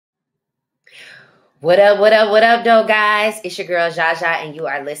What up, what up, what up, though, guys? It's your girl, Zsa Zsa, and you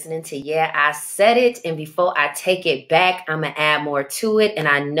are listening to Yeah, I Said It. And before I take it back, I'm going to add more to it. And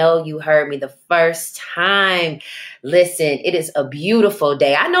I know you heard me the first time. Listen, it is a beautiful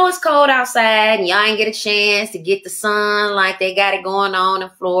day. I know it's cold outside, and y'all ain't get a chance to get the sun like they got it going on in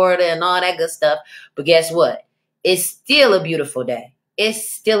Florida and all that good stuff. But guess what? It's still a beautiful day. It's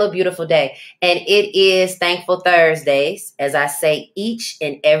still a beautiful day. And it is Thankful Thursdays, as I say each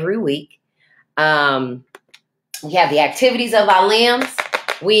and every week. We have the activities of our limbs.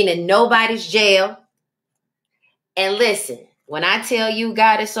 We ain't in nobody's jail. And listen, when I tell you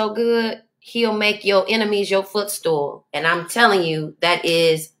God is so good, he'll make your enemies your footstool. And I'm telling you, that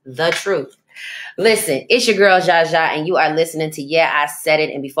is the truth. Listen, it's your girl, Zsa Zsa, and you are listening to Yeah, I Said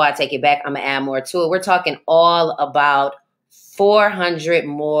It. And before I take it back, I'm going to add more to it. We're talking all about 400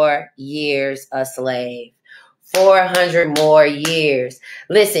 more years a slave. 400 more years.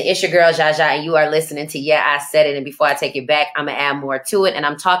 Listen, it's your girl, Zsa Zsa, and you are listening to Yeah, I Said It. And before I take it back, I'm going to add more to it. And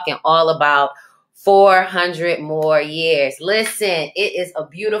I'm talking all about 400 more years. Listen, it is a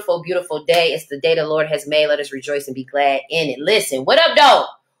beautiful, beautiful day. It's the day the Lord has made. Let us rejoice and be glad in it. Listen, what up, though?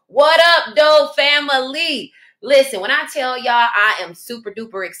 What up, though, family? Listen, when I tell y'all I am super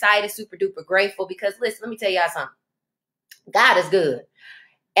duper excited, super duper grateful, because listen, let me tell y'all something. God is good.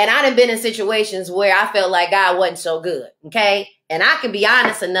 And I done been in situations where I felt like God wasn't so good, okay? And I can be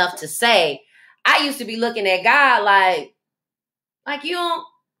honest enough to say, I used to be looking at God like you don't,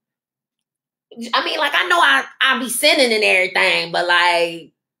 I mean, like I know I be sinning and everything, but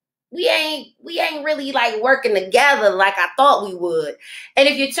like, we ain't really like working together like I thought we would. And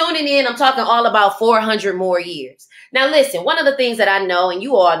if you're tuning in, I'm talking all about 400 more years. Now, listen, one of the things that I know, and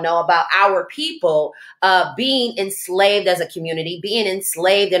you all know about our people being enslaved as a community, being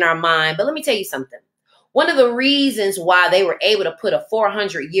enslaved in our mind. But let me tell you something. One of the reasons why they were able to put a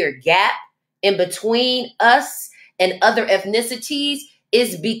 400-year gap in between us and other ethnicities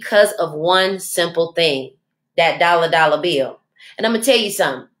is because of one simple thing, that dollar bill. And I'm going to tell you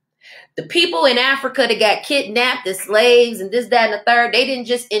something. The people in Africa that got kidnapped as slaves and this, that, and the third, they didn't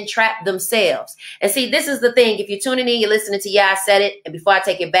just entrap themselves. And see, this is the thing. If you're tuning in, you're listening to Yeah, I Said It. And before I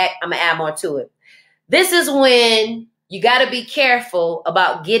take it back, I'm going to add more to it. This is when you got to be careful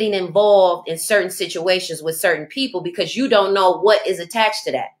about getting involved in certain situations with certain people because you don't know what is attached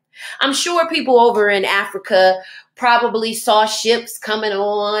to that. I'm sure people over in Africa probably saw ships coming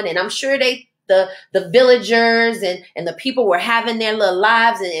on, and I'm sure the villagers and the people were having their little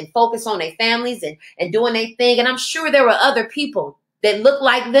lives and focus on their families and doing their thing. And I'm sure there were other people that looked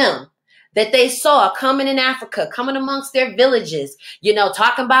like them that they saw coming in Africa, coming amongst their villages, you know,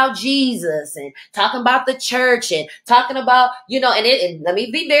 talking about Jesus and talking about the church and talking about, you know, and let me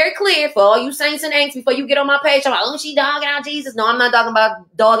be very clear for all you saints and ain'ts before you get on my page. I'm like, oh, she dogging out Jesus. No, I'm not talking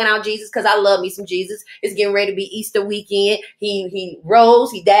about dogging out Jesus because I love me some Jesus. It's getting ready to be Easter weekend. He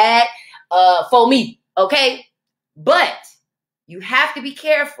rose, he died. For me, okay? But you have to be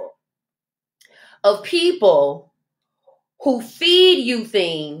careful of people who feed you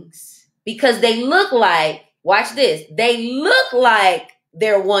things because they look like, watch this, they look like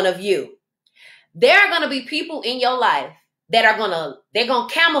they're one of you. There are going to be people in your life that are they're going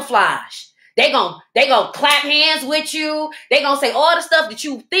to camouflage. They're going to clap hands with you. They're going to say all the stuff that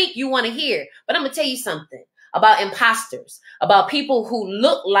you think you want to hear. But I'm going to tell you something about imposters, about people who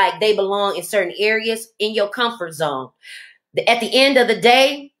look like they belong in certain areas in your comfort zone. At the end of the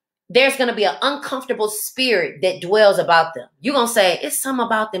day, there's going to be an uncomfortable spirit that dwells about them. You're going to say, it's something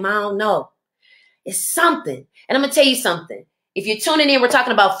about them I don't know. It's something. And I'm going to tell you something. If you're tuning in, we're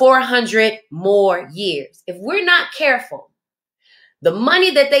talking about 400 more years. If we're not careful, the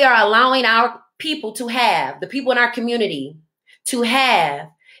money that they are allowing our people to have, the people in our community to have,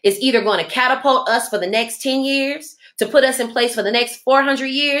 is either going to catapult us for the next 10 years, to put us in place for the next 400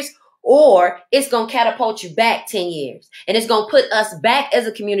 years, or it's going to catapult you back 10 years. And it's going to put us back as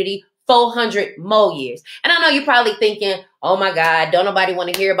a community 400 more years. And I know you're probably thinking, oh my God, don't nobody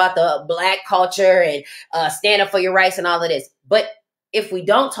want to hear about the Black culture and stand up for your rights and all of this. But if we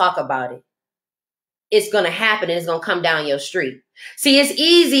don't talk about it, it's going to happen and it's going to come down your street. See, it's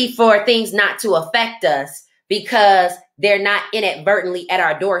easy for things not to affect us because they're not inadvertently at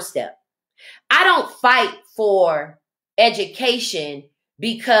our doorstep. I don't fight for education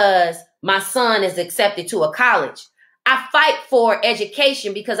because my son is accepted to a college. I fight for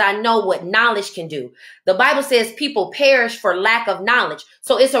education because I know what knowledge can do. The Bible says people perish for lack of knowledge.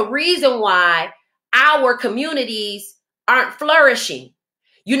 So it's a reason why our communities aren't flourishing.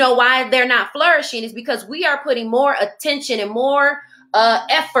 You know why they're not flourishing is because we are putting more attention and more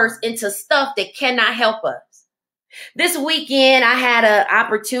efforts into stuff that cannot help us. This weekend, I had an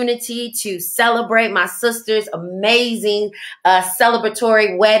opportunity to celebrate my sister's amazing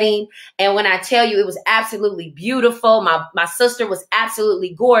celebratory wedding. And when I tell you, it was absolutely beautiful. My sister was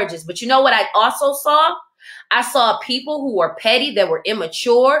absolutely gorgeous. But you know what I also saw? I saw people who were petty, that were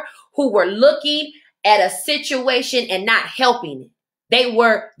immature, who were looking at a situation and not helping it. They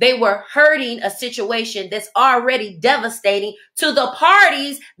were hurting a situation that's already devastating to the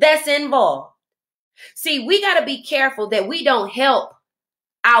parties that's involved. See, we got to be careful that we don't help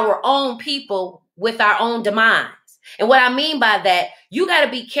our own people with our own demise. And what I mean by that, you got to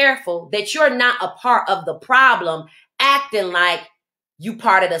be careful that you're not a part of the problem, acting like you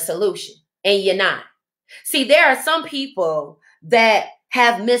part of the solution, and you're not. See, there are some people that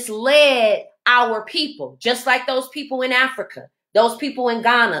have misled our people, just like those people in Africa. Those people in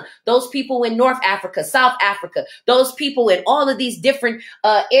Ghana, those people in North Africa, South Africa, those people in all of these different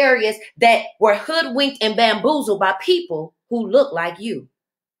areas that were hoodwinked and bamboozled by people who look like you.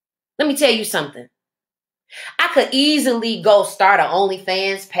 Let me tell you something. I could easily go start an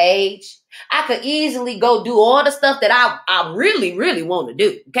OnlyFans page. I could easily go do all the stuff that I really, really want to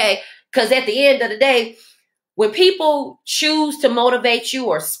do, okay? Because at the end of the day, when people choose to motivate you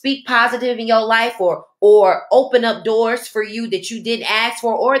or speak positive in your life or open up doors for you that you didn't ask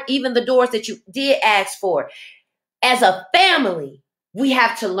for, or even the doors that you did ask for, as a family, we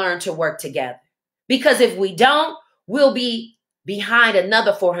have to learn to work together. Because if we don't, we'll be behind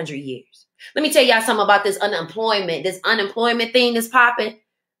another 400 years. Let me tell y'all something about this unemployment thing that's popping.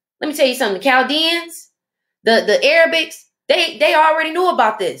 Let me tell you something. The Chaldeans, the Arabics, they already knew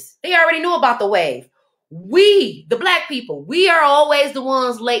about this. They already knew about the wave. We, the black people, we are always the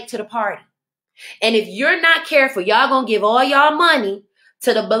ones late to the party. And if you're not careful, y'all gonna give all y'all money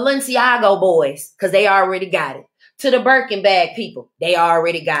to the Balenciaga boys because they already got it. To the Birkin bag people, they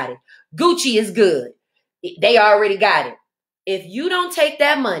already got it. Gucci is good. They already got it. If you don't take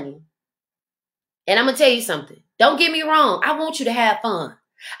that money, and I'm gonna tell you something, don't get me wrong, I want you to have fun.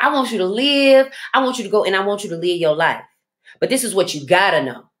 I want you to live. I want you to go and I want you to live your life. But this is what you gotta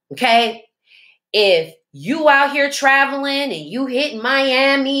know, okay? If you out here traveling and you hitting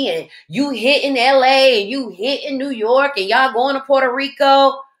Miami and you hitting LA and you hitting New York and y'all going to Puerto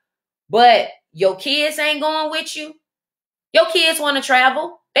Rico, but your kids ain't going with you, your kids want to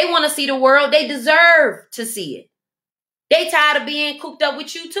travel. They want to see the world. They deserve to see it. They tired of being cooped up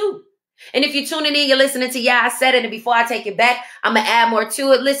with you too. And if you're tuning in, you're listening to Yeah, I Said It. And before I take it back, I'm going to add more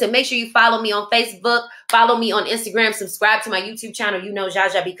to it. Listen, make sure you follow me on Facebook. Follow me on Instagram. Subscribe to my YouTube channel. You know Zsa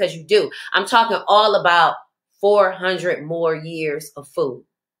Zsa because you do. I'm talking all about 400 more years of food.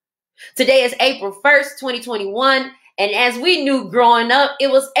 Today is April 1st, 2021. And as we knew growing up,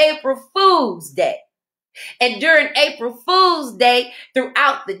 it was April Fool's Day. And during April Fool's Day,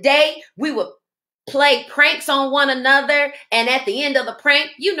 throughout the day, we would play pranks on one another. And at the end of the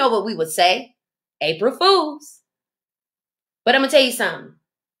prank, you know what we would say. April Fools. But I'm going to tell you something.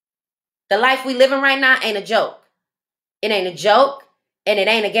 The life we living right now ain't a joke. It ain't a joke and it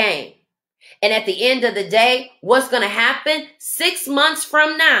ain't a game. And at the end of the day, what's going to happen 6 months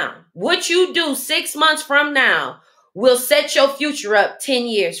from now, what you do 6 months from now will set your future up 10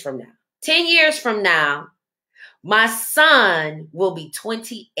 years from now. 10 years from now, my son will be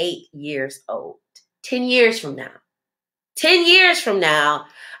 28 years old. 10 years from now. 10 years from now,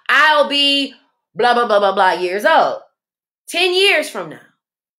 I'll be blah, blah, blah, blah, blah years old. 10 years from now.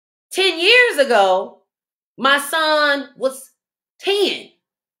 10 years ago, my son was 10.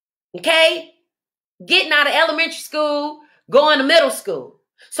 Okay? Getting out of elementary school, going to middle school.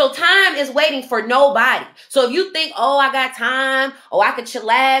 So time is waiting for nobody. So if you think, oh, I got time, or I could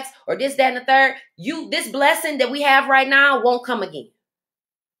chillax, or this, that, and the third, this blessing that we have right now won't come again.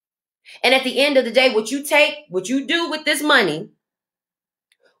 And at the end of the day, what you do with this money,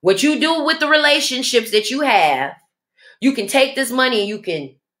 what you do with the relationships that you have, you can take this money and you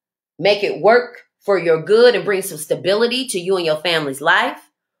can make it work for your good and bring some stability to you and your family's life,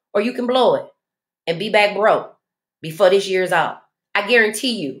 or you can blow it and be back broke before this year's out. I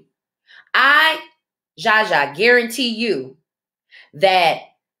guarantee you, Zsa Zsa, guarantee you that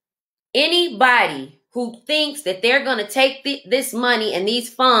anybody who thinks that they're going to take this money and these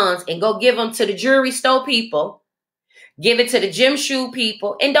funds and go give them to the jewelry store people, give it to the gym shoe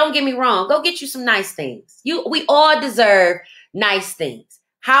people, and don't get me wrong, go get you some nice things. We all deserve nice things.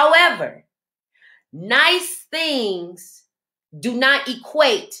 However, nice things do not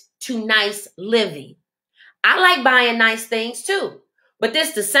equate to nice living. I like buying nice things too. But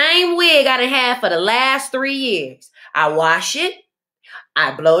this the same wig I done had for the last 3 years. I wash it,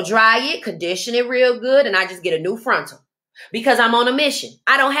 I blow dry it, condition it real good, and I just get a new frontal. because I'm on a mission.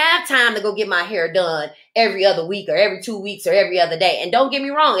 I don't have time to go get my hair done every other week or every 2 weeks or every other day. And don't get me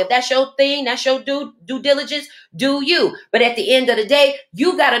wrong, if that's your thing, that's your due diligence, do you. But at the end of the day,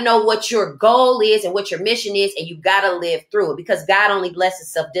 you got to know what your goal is and what your mission is, and you got to live through it, because God only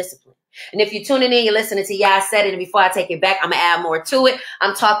blesses self-discipline. And if you're tuning in, you're listening to YALL said it, and before I take it back, I'm going to add more to it.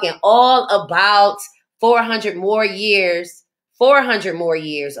 I'm talking all about 400 more years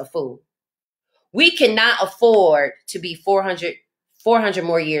of food. We cannot afford to be 400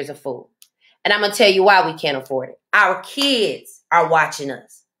 more years of food. And I'm going to tell you why we can't afford it. Our kids are watching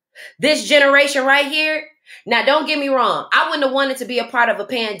us. This generation right here. Now, don't get me wrong. I wouldn't have wanted to be a part of a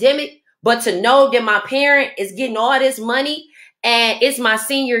pandemic, but to know that my parent is getting all this money and it's my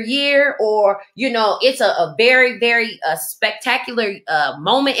senior year, or, you know, it's a very, very spectacular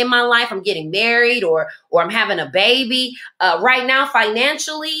moment in my life. I'm getting married or I'm having a baby. Right now,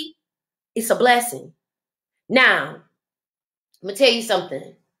 financially, it's a blessing. Now, I'm going to tell you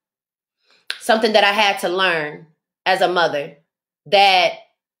something. Something that I had to learn as a mother, that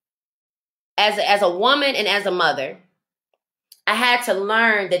as a woman and as a mother, I had to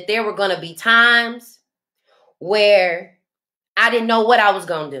learn that there were going to be times where I didn't know what I was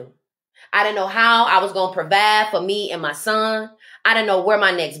going to do. I didn't know how I was going to provide for me and my son. I didn't know where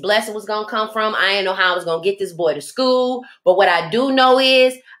my next blessing was going to come from. I didn't know how I was going to get this boy to school. But what I do know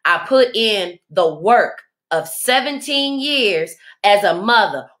is I put in the work of 17 years as a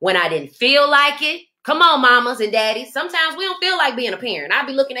mother when I didn't feel like it. Come on, mamas and daddies. Sometimes we don't feel like being a parent. I'd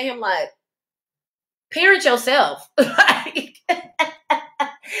be looking at him like, parent yourself.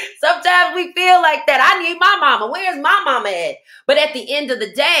 Sometimes we feel like that. I need my mama. Where's my mama at? But at the end of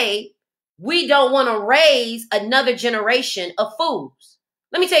the day, we don't want to raise another generation of fools.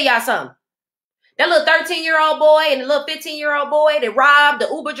 Let me tell y'all something. That little 13-year-old boy and the little 15-year-old boy that robbed the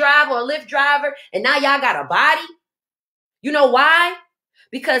Uber driver or Lyft driver, and now y'all got a body. You know why?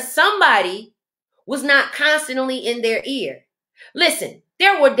 Because somebody was not constantly in their ear. Listen,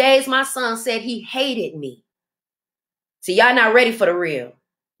 there were days my son said he hated me. See, y'all not ready for the real.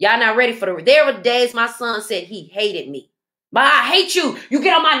 Y'all not ready for the real. There were days my son said he hated me. But I hate you. You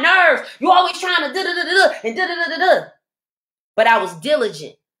get on my nerves. You always trying to da-da-da-da-da and da-da-da-da-da. But I was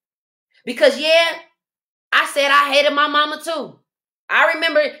diligent. Because, yeah, I said I hated my mama too. I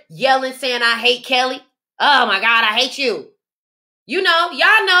remember yelling, saying, I hate Kelly. Oh, my God, I hate you. You know.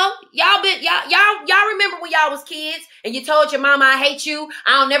 Y'all remember when y'all was kids and you told your mama, I hate you.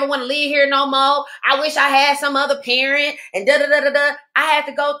 I don't never want to live here no more. I wish I had some other parent and da-da-da-da-da. I had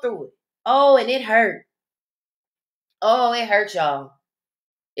to go through it. Oh, and it hurt. Oh, it hurt, y'all.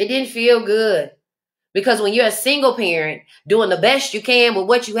 It didn't feel good. Because when you're a single parent, doing the best you can with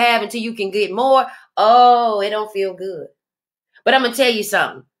what you have until you can get more, oh, it don't feel good. But I'm going to tell you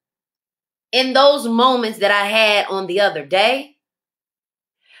something. In those moments that I had on the other day,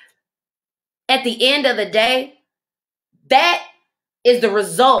 at the end of the day, that is the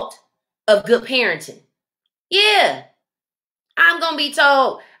result of good parenting. Yeah, I'm going to be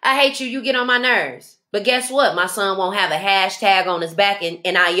told, I hate you, you get on my nerves. But guess what? My son won't have a hashtag on his back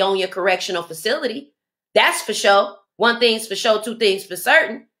in Ionia Correctional Facility. That's for sure. One thing's for sure, two things for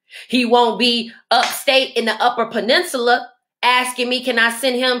certain. He won't be upstate in the Upper Peninsula asking me, can I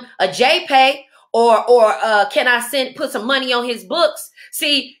send him a JPay or can I put some money on his books?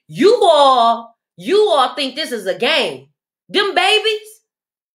 See, you all think this is a game. Them babies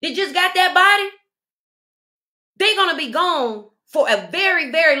that just got that body, they're going to be gone for a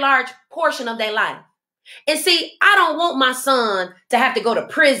very, very large portion of their life. And see, I don't want my son to have to go to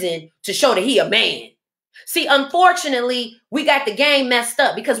prison to show that he a man. See, unfortunately, we got the game messed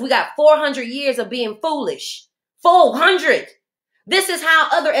up because we got 400 years of being foolish. 400. This is how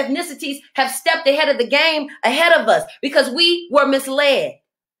other ethnicities have stepped ahead of the game ahead of us because we were misled.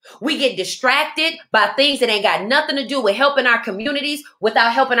 We get distracted by things that ain't got nothing to do with helping our communities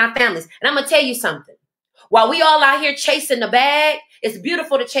without helping our families. And I'm going to tell you something. While we all out here chasing the bag, it's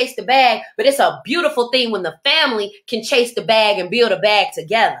beautiful to chase the bag, but it's a beautiful thing when the family can chase the bag and build a bag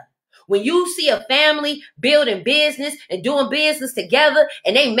together. When you see a family building business and doing business together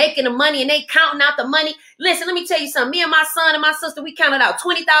and they making the money and they counting out the money. Listen, let me tell you something. Me and my son and my sister, we counted out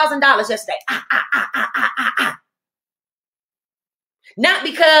 $20,000 yesterday. Not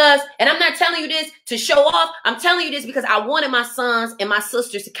because, and I'm not telling you this to show off. I'm telling you this because I wanted my sons and my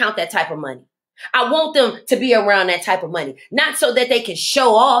sisters to count that type of money. I want them to be around that type of money. Not so that they can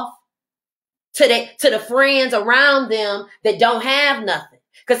show off to the friends around them that don't have nothing.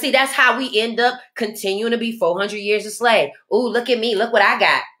 Because, see, that's how we end up continuing to be 400 years a slave. Ooh, look at me. Look what I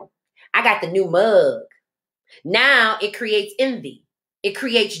got. I got the new mug. Now it creates envy. It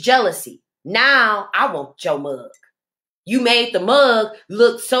creates jealousy. Now I want your mug. You made the mug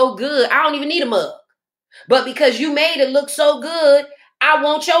look so good. I don't even need a mug. But because you made it look so good, I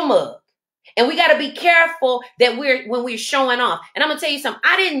want your mug. And we got to be careful that when we're showing off. And I'm going to tell you something.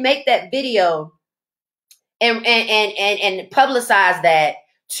 I didn't make that video and publicize that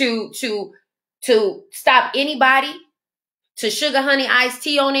to stop anybody, to sugar honey iced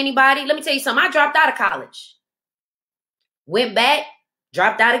tea on anybody. Let me tell you something. I dropped out of college. Went back,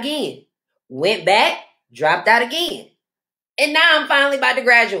 dropped out again. Went back, dropped out again. And now I'm finally about to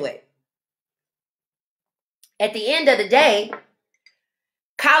graduate. At the end of the day,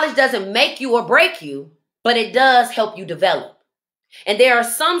 college doesn't make you or break you, but it does help you develop. And there are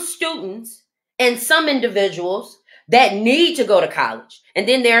some students and some individuals that need to go to college. And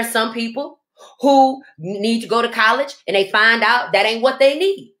then there are some people who need to go to college and they find out that ain't what they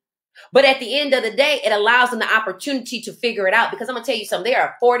need. But at the end of the day, it allows them the opportunity to figure it out. Because I'm going to tell you something. There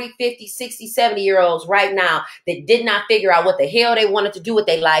are 40, 50, 60, 70-year-olds right now that did not figure out what the hell they wanted to do with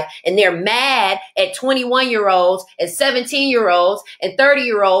their life. And they're mad at 21-year-olds and 17-year-olds and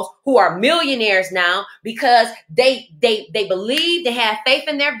 30-year-olds who are millionaires now because they believed, they had faith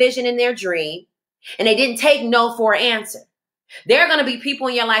in their vision and their dream, and they didn't take no for an answer. There are going to be people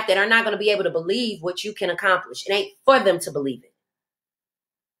in your life that are not going to be able to believe what you can accomplish. It ain't for them to believe it.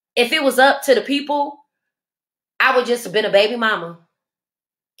 If it was up to the people, I would just have been a baby mama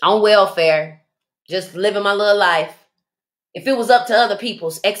on welfare, just living my little life. If it was up to other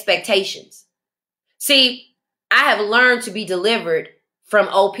people's expectations. See, I have learned to be delivered from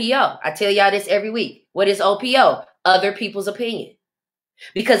OPO. I tell y'all this every week. What is OPO? Other people's opinion.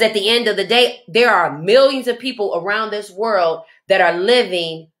 Because at the end of the day, there are millions of people around this world that are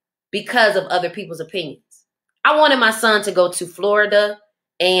living because of other people's opinions. I wanted my son to go to Florida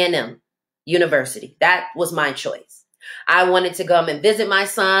A&M University. That was my choice. I wanted to come and visit my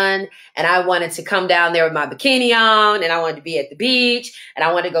son, and I wanted to come down there with my bikini on, and I wanted to be at the beach, and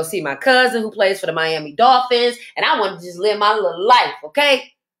I wanted to go see my cousin who plays for the Miami Dolphins, and I wanted to just live my little life,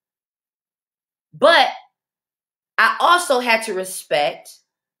 okay? But I also had to respect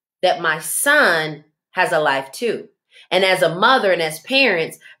that my son has a life too. And as a mother and as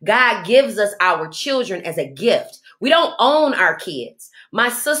parents, God gives us our children as a gift. We don't own our kids. My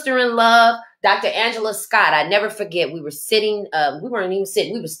sister-in-law, Dr. Angela Scott, I never forget, we were sitting, we weren't even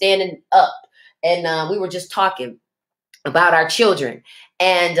sitting, we were standing up, and we were just talking about our children.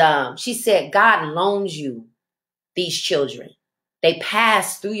 And she said, God loans you these children. They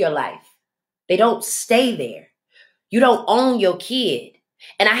pass through your life. They don't stay there. You don't own your kid.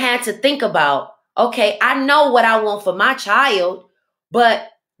 And I had to think about, okay, I know what I want for my child, but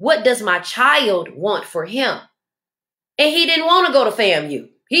what does my child want for him? And he didn't want to go to FAMU.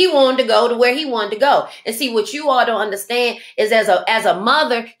 He wanted to go to where he wanted to go. And see, what you all don't understand is as a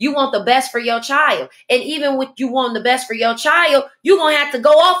mother, you want the best for your child. And even with you wanting the best for your child, you're going to have to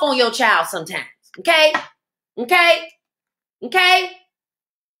go off on your child sometimes. Okay? Okay? Okay?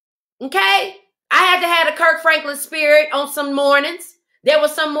 Okay? I had to have a Kirk Franklin spirit on some mornings. There were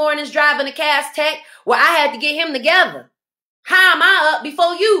some mornings driving a Cass Tech where I had to get him together. How am I up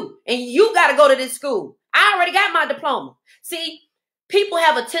before you? And you got to go to this school. I already got my diploma. See, people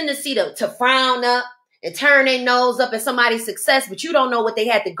have a tendency to frown up and turn their nose up at somebody's success, but you don't know what they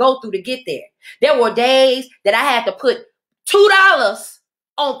had to go through to get there. There were days that I had to put $2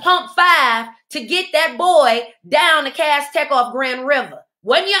 on pump 5 to get that boy down to Cass Tech off Grand River.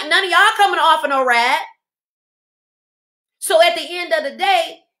 None of y'all coming off of no ride. So at the end of the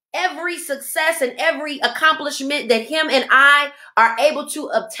day, every success and every accomplishment that him and I are able to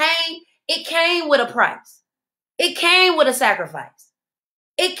obtain, it came with a price. It came with a sacrifice.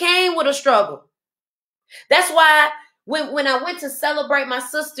 It came with a struggle. That's why when I went to celebrate my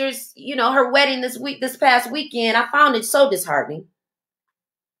sister's, her wedding this past weekend, I found it so disheartening.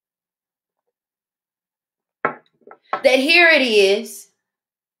 That here it is.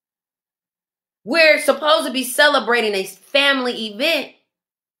 We're supposed to be celebrating a family event,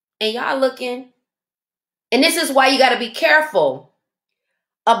 and y'all looking. And this is why you got to be careful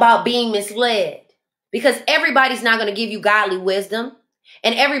about being misled, because everybody's not going to give you godly wisdom,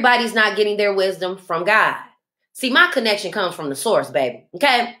 and everybody's not getting their wisdom from God. See, my connection comes from the source, baby.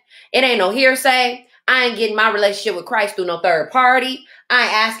 Okay? It ain't no hearsay. I ain't getting my relationship with Christ through no third party. I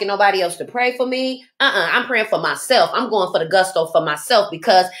ain't asking nobody else to pray for me. I'm praying for myself. I'm going for the gusto for myself,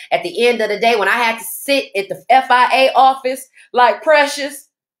 because at the end of the day, when I had to sit at the FIA office like Precious,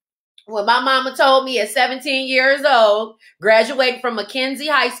 when my mama told me at 17 years old, graduating from Mackenzie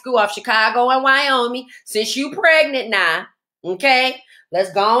High School off Chicago and Wyoming, since you pregnant now, okay,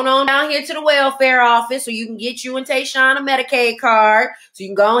 let's go on down here to the welfare office so you can get you and Tayshawn a Medicaid card, so you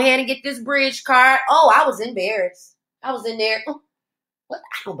can go ahead and get this bridge card. Oh, I was embarrassed. I was in there. What?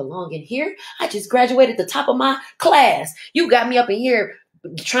 I don't belong in here. I just graduated the top of my class. You got me up in here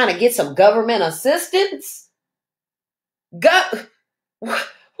trying to get some government assistance?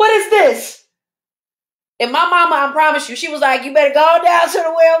 What is this? And my mama, I promise you, she was like, you better go down to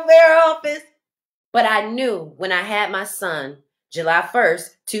the welfare office. But I knew when I had my son, July 1st,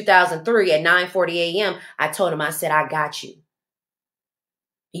 2003 at 9:40 a.m., I told him, I said, I got you.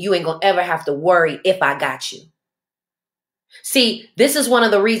 You ain't gonna ever have to worry if I got you. See, this is one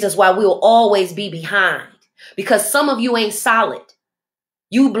of the reasons why we'll always be behind. Because some of you ain't solid.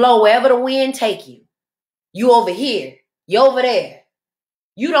 You blow wherever the wind take you. You over here. You over there.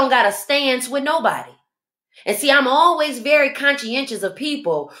 You don't got a stance with nobody. And see, I'm always very conscientious of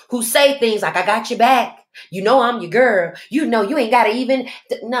people who say things like, I got your back. You know I'm your girl. You know you ain't got to even.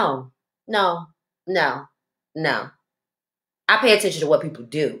 No. I pay attention to what people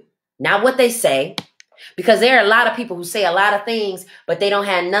do, not what they say. Because there are a lot of people who say a lot of things, but they don't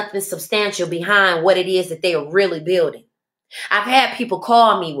have nothing substantial behind what it is that they are really building. I've had people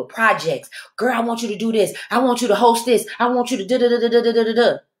call me with projects. Girl, I want you to do this. I want you to host this. I want you to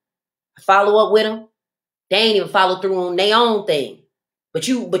da-da-da-da-da-da-da-da. I follow up with them. They ain't even follow through on their own thing. But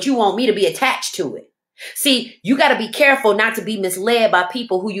you want me to be attached to it. See, you got to be careful not to be misled by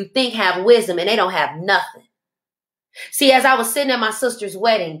people who you think have wisdom and they don't have nothing. See, as I was sitting at my sister's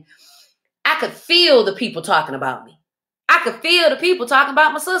wedding, I could feel the people talking about me. I could feel the people talking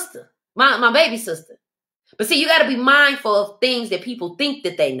about my sister, my baby sister. But see, you got to be mindful of things that people think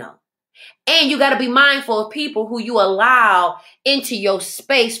that they know. And you got to be mindful of people who you allow into your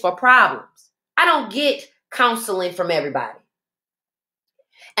space for problems. I don't get counseling from everybody.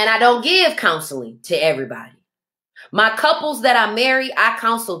 And I don't give counseling to everybody. My couples that I marry, I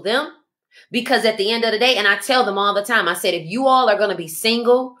counsel them because at the end of the day, and I tell them all the time, I said, if you all are going to be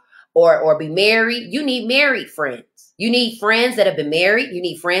single or be married, you need married friends. You need friends that have been married. You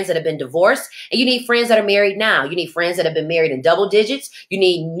need friends that have been divorced. And you need friends that are married now. You need friends that have been married in double digits. You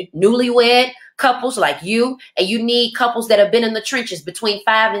need newlywed couples like you. And you need couples that have been in the trenches between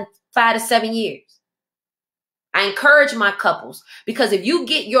 5 to 7 years. I encourage my couples because if you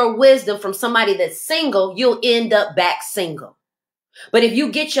get your wisdom from somebody that's single, you'll end up back single. But if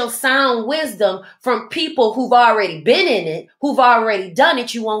you get your sound wisdom from people who've already been in it, who've already done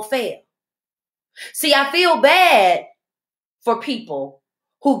it, you won't fail. See, I feel bad for people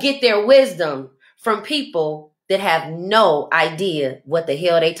who get their wisdom from people that have no idea what the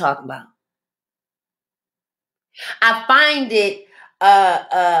hell they talking about. I find it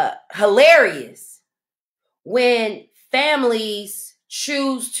hilarious when families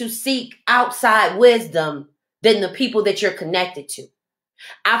choose to seek outside wisdom than the people that you're connected to.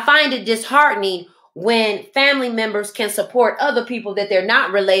 I find it disheartening when family members can support other people that they're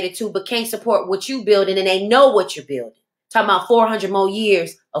not related to, but can't support what you building and they know what you're building. Talking about 400 more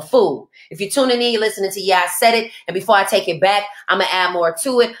years of food. If you're tuning in, you're listening to Yeah, I Said It. And before I take it back, I'm going to add more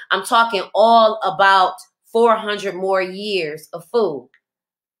to it. I'm talking all about 400 more years of food.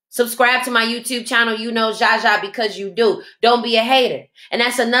 Subscribe to my YouTube channel. You know Zsa Zsa because you do. Don't be a hater. And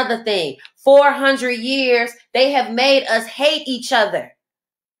that's another thing. 400 years, they have made us hate each other.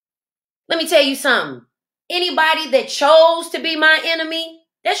 Let me tell you something. Anybody that chose to be my enemy,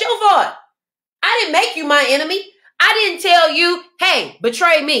 that's your fault. I didn't make you my enemy. I didn't tell you, hey,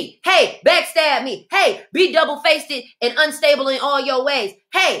 betray me. Hey, backstab me. Hey, be double-faced and unstable in all your ways.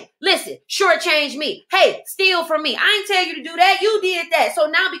 Hey, listen, shortchange me. Hey, steal from me. I ain't tell you to do that. You did that. So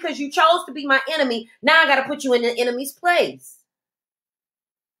now because you chose to be my enemy, now I got to put you in the enemy's place.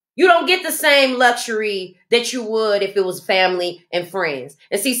 You don't get the same luxury that you would if it was family and friends.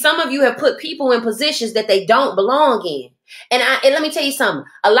 And see, some of you have put people in positions that they don't belong in. And let me tell you something.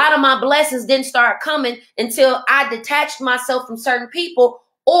 A lot of my blessings didn't start coming until I detached myself from certain people,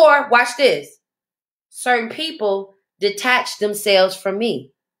 or watch this, certain people detached themselves from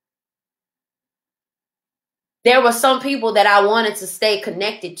me. There were some people that I wanted to stay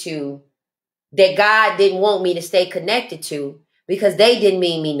connected to that God didn't want me to stay connected to because they didn't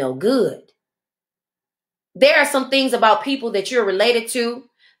mean me no good. There are some things about people that you're related to.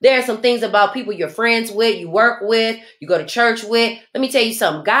 There are some things about people you're friends with, you work with, you go to church with. Let me tell you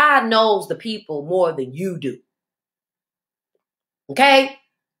something. God knows the people more than you do. Okay?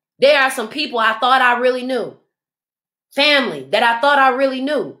 There are some people I thought I really knew. Family that I thought I really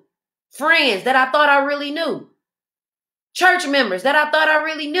knew. Friends that I thought I really knew. Church members that I thought I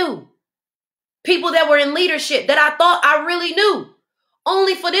really knew. People that were in leadership that I thought I really knew.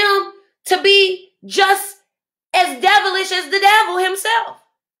 Only for them to be just as devilish as the devil himself.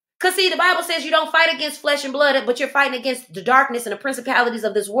 Because see, the Bible says you don't fight against flesh and blood, but you're fighting against the darkness and the principalities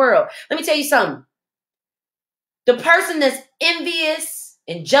of this world. Let me tell you something. The person that's envious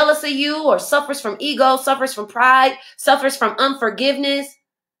and jealous of you, or suffers from ego, suffers from pride, suffers from unforgiveness,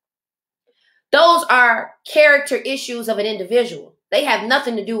 those are character issues of an individual. They have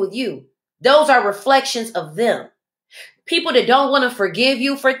nothing to do with you. Those are reflections of them. People that don't want to forgive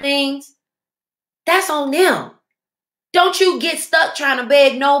you for things, that's on them. Don't you get stuck trying to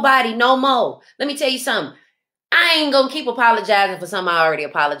beg nobody no more. Let me tell you something. I ain't going to keep apologizing for something I already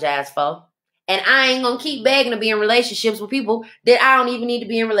apologized for. And I ain't going to keep begging to be in relationships with people that I don't even need to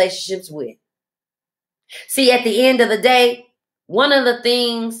be in relationships with. See, at the end of the day, one of the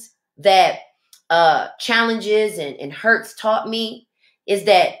things that challenges and hurts taught me is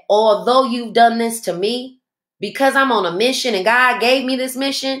that although you've done this to me, because I'm on a mission and God gave me this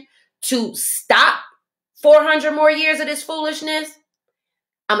mission to stop 400 more years of this foolishness,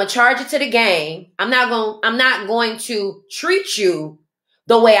 I'm going to charge it to the game. I'm not going to treat you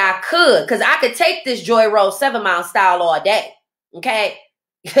the way I could, because I could take this Joy Road 7 Mile style all day. Okay?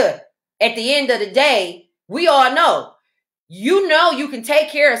 At the end of the day, we all know you can take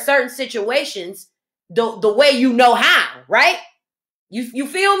care of certain situations the way you know how, right? You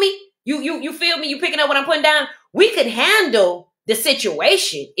feel me? You feel me? You picking up what I'm putting down? We could handle the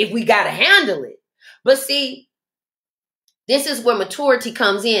situation if we got to handle it. But see, this is where maturity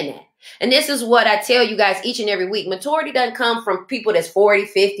comes in at. And this is what I tell you guys each and every week. Maturity doesn't come from people that's 40,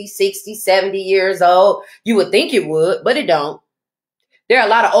 50, 60, 70 years old. You would think it would, but it don't. There are a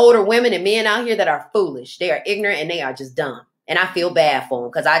lot of older women and men out here that are foolish. They are ignorant and they are just dumb. And I feel bad for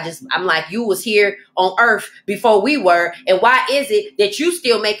them, because I'm like, you was here on earth before we were. And why is it that you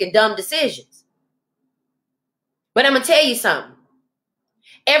still making dumb decisions? But I'm going to tell you something.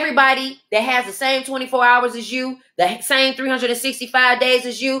 Everybody that has the same 24 hours as you, the same 365 days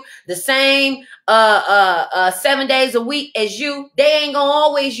as you, the same 7 days a week as you, they ain't going to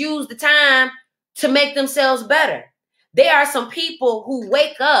always use the time to make themselves better. There are some people who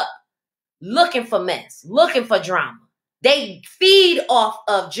wake up looking for mess, looking for drama. They feed off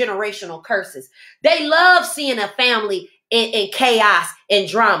of generational curses. They love seeing a family in chaos and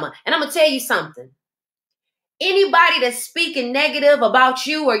drama. And I'm going to tell you something. Anybody that's speaking negative about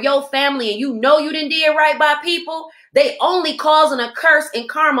you or your family and you know you didn't did right by people, they only causing a curse and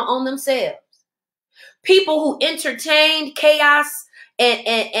karma on themselves. People who entertained chaos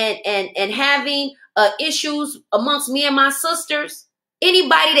and having issues amongst me and my sisters,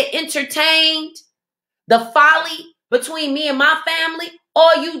 anybody that entertained the folly between me and my family,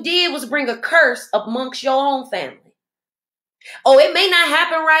 all you did was bring a curse amongst your own family. Oh, it may not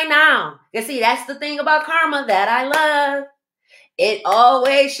happen right now. You see, that's the thing about karma that I love. It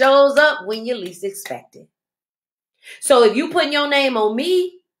always shows up when you least expect it. So if you putting your name on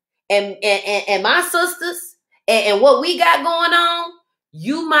me and my sisters and what we got going on,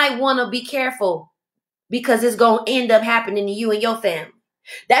 you might want to be careful, because it's going to end up happening to you and your family.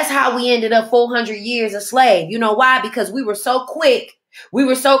 That's how we ended up 400 years a slave. You know why? Because we were so quick. We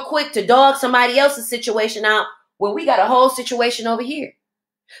were so quick to dog somebody else's situation out when we got a whole situation over here.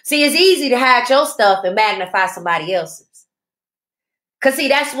 See, it's easy to hide your stuff and magnify somebody else's. Because see,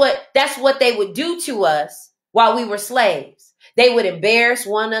 that's what they would do to us while we were slaves. They would embarrass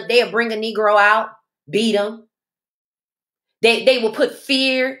one of, they would bring a Negro out, beat them. They would put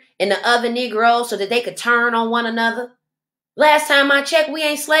fear in the other Negroes so that they could turn on one another. Last time I checked, we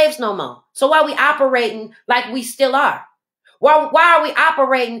ain't slaves no more. So why are we operating like we still are? Why are we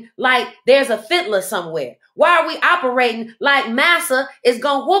operating like there's a fiddler somewhere? Why are we operating like massa is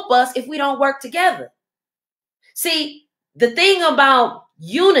going to whoop us if we don't work together? See, the thing about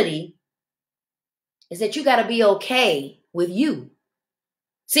unity is that you got to be okay with you.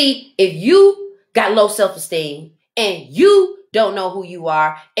 See, if you got low self-esteem and you don't know who you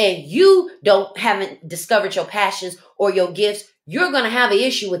are and you haven't discovered your passions or your gifts, you're going to have an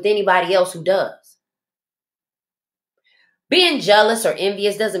issue with anybody else who does. Being jealous or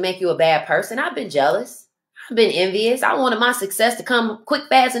envious doesn't make you a bad person. I've been jealous. I've been envious. I wanted my success to come quick,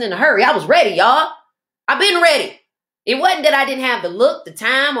 fast, and in a hurry. I was ready, y'all. I've been ready. It wasn't that I didn't have the look, the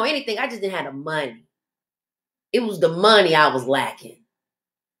time, or anything. I just didn't have the money. It was the money I was lacking.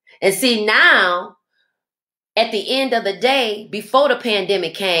 And see, now, at the end of the day, before the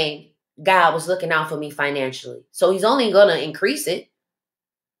pandemic came, God was looking out for me financially. So he's only going to increase it.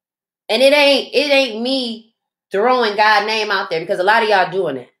 And it ain't me throwing God's name out there, because a lot of y'all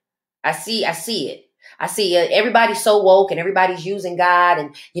doing it. I see it. I see everybody's so woke and everybody's using God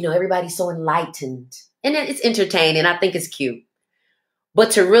and, everybody's so enlightened. And it's entertaining. I think it's cute.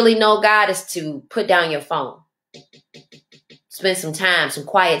 But to really know God is to put down your phone. Spend some time, some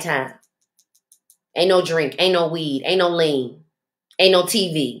quiet time. Ain't no drink, ain't no weed, ain't no lean, ain't no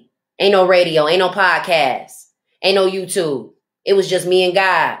TV, ain't no radio, ain't no podcast, Ain't no YouTube. It was just me and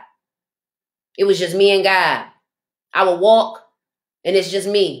God. It was just me and God. I would walk and it's just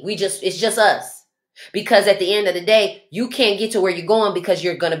me. It's just us. Because at the end of the day, you can't get to where you're going because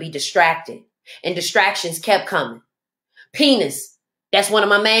you're going to be distracted. And distractions kept coming. Penis. That's one of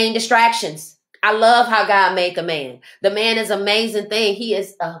my main distractions. I love how God made the man. The man is an amazing thing. He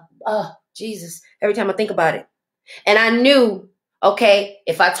is, Jesus, every time I think about it. And I knew, okay,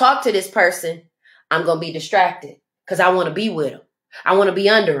 if I talk to this person, I'm going to be distracted because I want to be with them. I want to be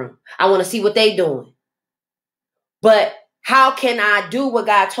under them. I want to see what they doing. But how can I do what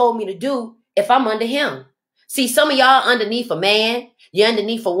God told me to do if I'm under him? See, some of y'all underneath a man, you're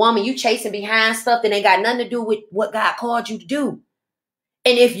underneath a woman, you chasing behind stuff that ain't got nothing to do with what God called you to do.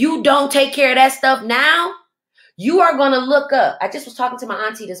 And if you don't take care of that stuff now, you are going to look up. I just was talking to my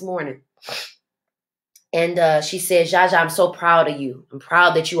auntie this morning. And she said, Zsa Zsa, I'm so proud of you. I'm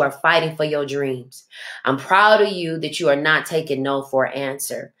proud that you are fighting for your dreams. I'm proud of you that you are not taking no for an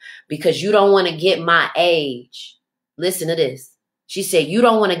answer because you don't want to get my age. Listen to this. She said, you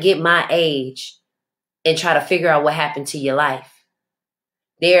don't want to get my age and try to figure out what happened to your life.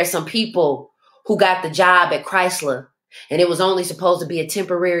 There are some people who got the job at Chrysler and it was only supposed to be a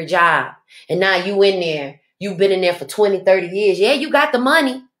temporary job. And now you in there. You've been in there for 20, 30 years. Yeah, you got the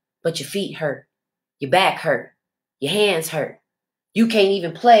money, but your feet hurt. Your back hurt. Your hands hurt. You can't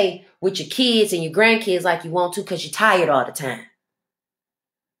even play with your kids and your grandkids like you want to because you're tired all the time.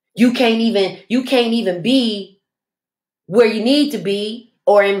 You can't even be where you need to be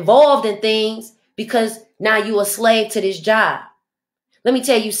or involved in things because now you're a slave to this job. Let me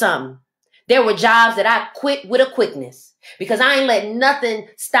tell you something. There were jobs that I quit with a quickness because I ain't letting nothing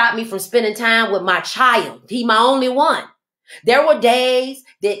stop me from spending time with my child. He my only one. There were days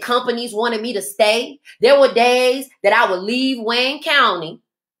that companies wanted me to stay. There were days that I would leave Wayne County.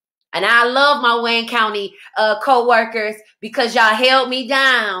 And I love my Wayne County co-workers because y'all held me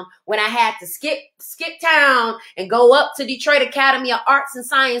down when I had to skip town and go up to Detroit Academy of Arts and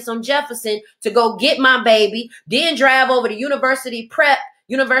Science on Jefferson to go get my baby, then drive over to University Prep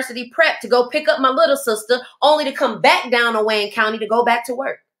to go pick up my little sister, only to come back down to Wayne County to go back to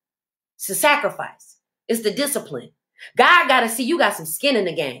work. It's a sacrifice. It's the discipline. God got to see you got some skin in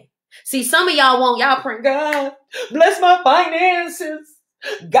the game. See, some of y'all pray, God, bless my finances.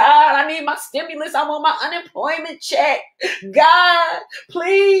 God, I need my stimulus. I want my unemployment check. God,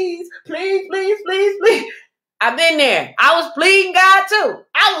 please, please, please, please, please. I've been there. I was pleading God too.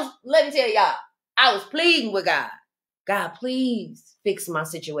 Let me tell y'all, I was pleading with God. God, please fix my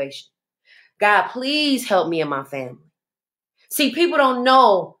situation. God, please help me and my family. See, people don't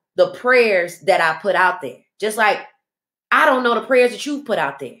know the prayers that I put out there. Just like I don't know the prayers that you've put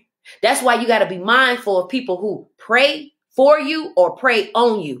out there. That's why you got to be mindful of people who pray for you or pray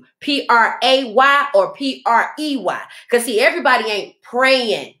on you. P-R-A-Y or P-R-E-Y. Because see, everybody ain't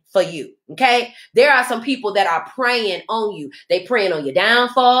praying for you. Okay. There are some people that are praying on you. They praying on your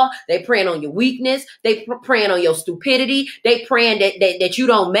downfall. They praying on your weakness. They praying on your stupidity. They praying that you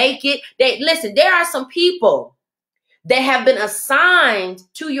don't make it. Listen, there are some people that have been assigned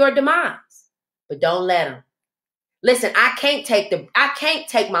to your demise, but don't let them. Listen, I can't take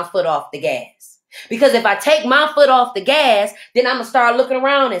my foot off the gas. Because if I take my foot off the gas, then I'm going to start looking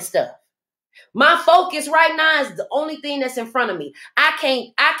around and stuff. My focus right now is the only thing that's in front of me. I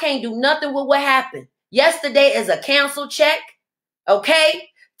can't do nothing with what happened. Yesterday is a canceled check. Okay?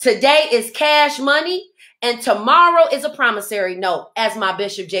 Today is cash money. And tomorrow is a promissory note, as my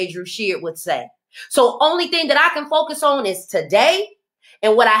Bishop J. Drew Sheard would say. So only thing that I can focus on is today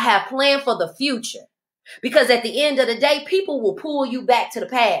and what I have planned for the future. Because at the end of the day, people will pull you back to the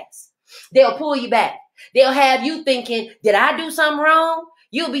past. They'll pull you back. They'll have you thinking, did I do something wrong?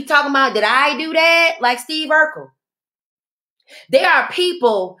 You'll be talking about, did I do that? Like Steve Urkel. There are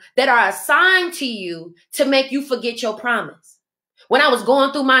people that are assigned to you to make you forget your promise. When I was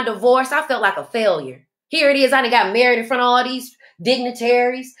going through my divorce, I felt like a failure. Here it is. I done got married in front of all these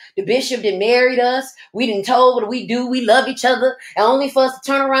dignitaries. The bishop that married us. We done told what we do. We love each other. And only for us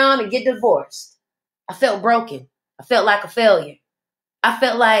to turn around and get divorced. I felt broken. I felt like a failure. I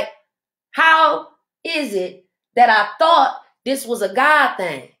felt like, how is it that I thought this was a God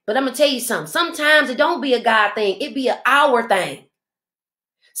thing? But I'm going to tell you something. Sometimes it don't be a God thing. It be an our thing.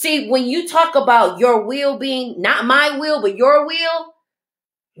 See, when you talk about your will being not my will, but your will,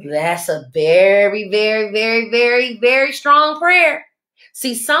 that's a very, very, very, very, very strong prayer.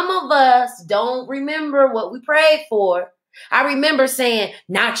 See, some of us don't remember what we prayed for. I remember saying,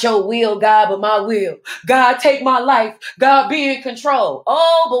 not your will, God, but my will. God, take my life. God, be in control.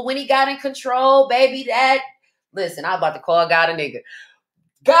 Oh, but when he got in control, baby, listen, I'm about to call God a nigga.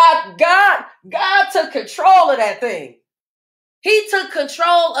 God took control of that thing. He took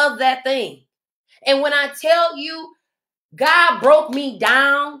control of that thing. And when I tell you, God broke me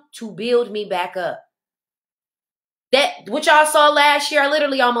down to build me back up. That, what y'all saw last year, I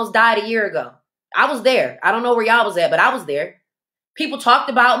literally almost died a year ago. I was there. I don't know where y'all was at, but I was there. People talked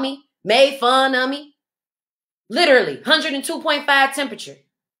about me, made fun of me. Literally, 102.5 temperature.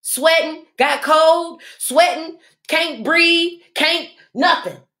 Sweating, got cold, sweating, can't breathe, can't,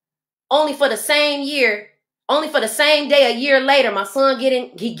 nothing. Only for the same year, only for the same day a year later, my son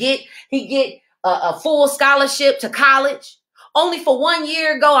he get a full scholarship to college. Only for 1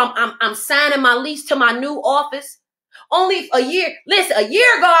 year ago, I'm signing my lease to my new office. Only a year, listen, a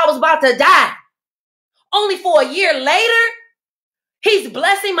year ago, I was about to die. Only for a year later, he's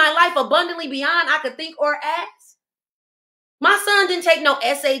blessing my life abundantly beyond I could think or ask. My son didn't take no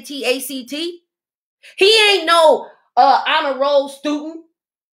SAT, ACT. He ain't no honor roll student.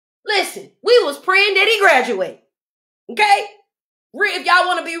 Listen, we was praying that he graduate. Okay? If y'all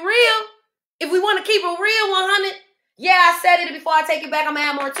want to be real, if we want to keep it real 100, yeah, I said it before I take it back. I'm going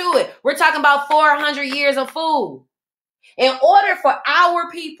to add more to it. We're talking about 400 years of food. In order for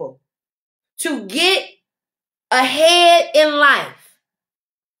our people to get ahead in life,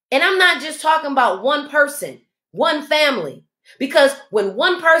 and I'm not just talking about one person, one family, because when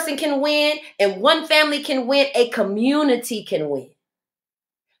one person can win and one family can win, a community can win.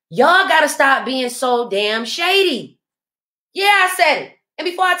 Y'all got to stop being so damn shady. Yeah, I said it. And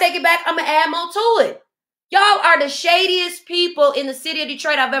before I take it back, I'm going to add more to it. Y'all are the shadiest people in the city of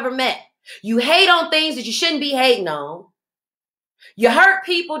Detroit I've ever met. You hate on things that you shouldn't be hating on. You hurt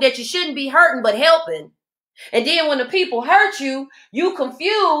people that you shouldn't be hurting but helping. And then when the people hurt you, you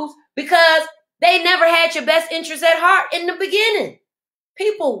confused because they never had your best interest at heart in the beginning.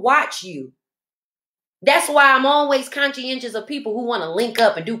 People watch you. That's why I'm always conscientious of people who want to link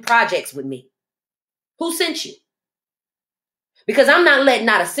up and do projects with me. Who sent you? Because I'm not letting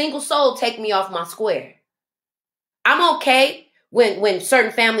not a single soul take me off my square. I'm okay when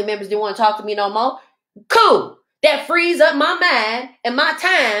certain family members didn't want to talk to me no more. Cool. That frees up my mind and my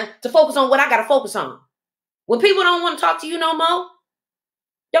time to focus on what I got to focus on. When people don't want to talk to you no more,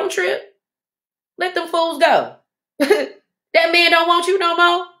 don't trip. Let them fools go. That man don't want you no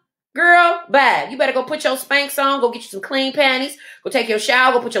more. Girl, bye. You better go put your Spanx on, go get you some clean panties, go take your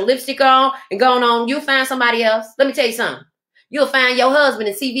shower, go put your lipstick on, and go on. You'll find somebody else. Let me tell you something. You'll find your husband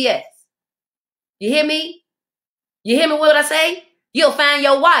in CVS. You hear me? You hear me what I say? You'll find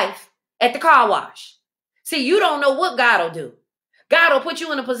your wife at the car wash. See, you don't know what God will do. God will put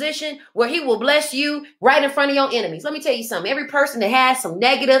you in a position where he will bless you right in front of your enemies. Let me tell you something. Every person that has some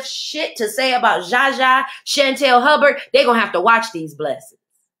negative shit to say about Zsa Zsa, Chantel Hubbard, they're going to have to watch these blessings.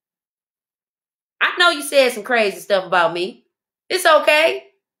 I know you said some crazy stuff about me. It's okay.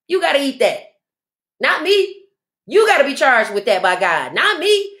 You got to eat that. Not me. You got to be charged with that by God. Not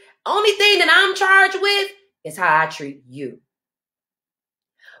me. Only thing that I'm charged with is how I treat you.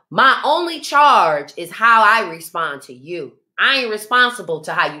 My only charge is how I respond to you. I ain't responsible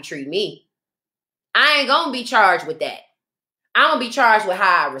to how you treat me. I ain't going to be charged with that. I'm going to be charged with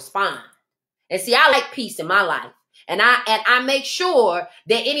how I respond. And see, I like peace in my life. And I make sure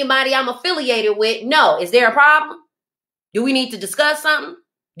that anybody I'm affiliated with, no, is there a problem? Do we need to discuss something?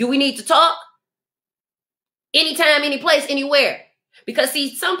 Do we need to talk? Anytime, any place, anywhere. Because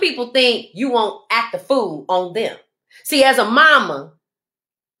see, some people think you won't act the fool on them. See, as a mama,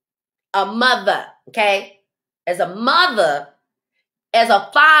 a mother, okay? As a mother, as a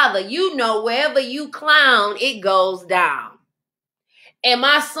father, you know wherever you clown, it goes down. And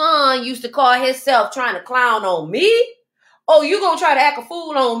my son used to call himself trying to clown on me. Oh, you gonna try to act a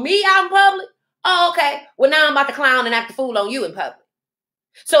fool on me out in public? Oh, okay. Well, now I'm about to clown and act a fool on you in public.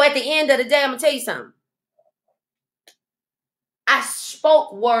 So at the end of the day, I'm gonna tell you something. I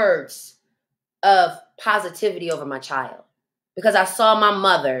spoke words of positivity over my child because I saw my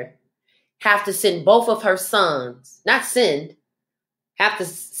mother have to send both of her sons, have to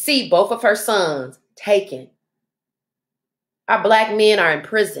see both of her sons taken. Our black men are in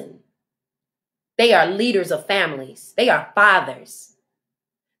prison. They are leaders of families. They are fathers.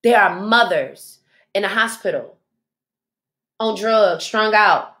 They are mothers in a hospital, on drugs, strung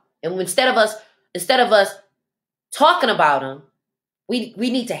out. And instead of us talking about them, we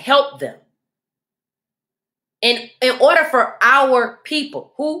need to help them. And in order for our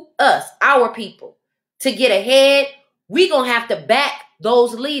people, our people, to get ahead, we're going to have to back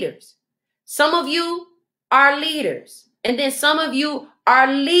those leaders. Some of you are leaders. And then some of you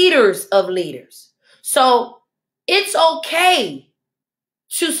are leaders of leaders. So it's okay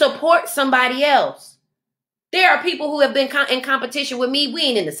to support somebody else. There are people who have been in competition with me. We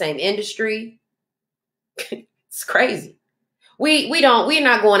ain't in the same industry. It's crazy. We're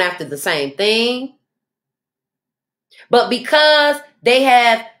not going after the same thing. But because they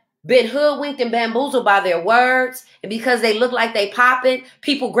have been hoodwinked and bamboozled by their words, and because they look like they popping,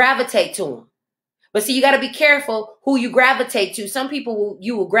 people gravitate to them. But see, you got to be careful who you gravitate to. Some people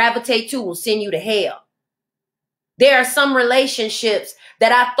you will gravitate to will send you to hell. There are some relationships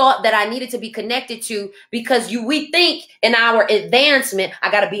that I thought that I needed to be connected to because we think in our advancement,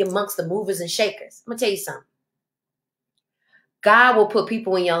 I got to be amongst the movers and shakers. I'm going to tell you something. God will put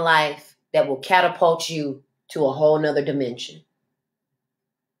people in your life that will catapult you to a whole nother dimension.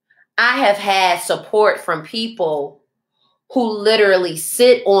 I have had support from people who literally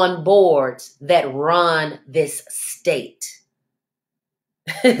sit on boards that run this state.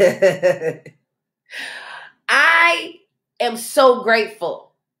 I am so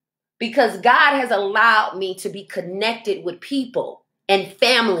grateful because God has allowed me to be connected with people and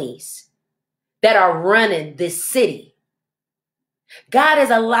families that are running this city. God has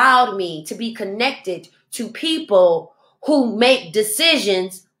allowed me to be connected to people who make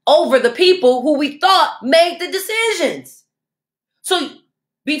decisions over the people who we thought made the decisions. So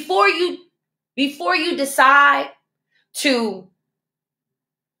before you decide to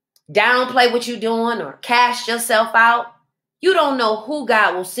downplay what you're doing or cast yourself out, you don't know who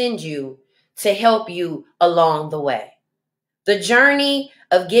God will send you to help you along the way. The journey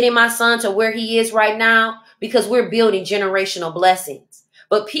of getting my son to where he is right now, because we're building generational blessings,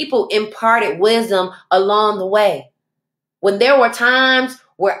 but people imparted wisdom along the way. When there were times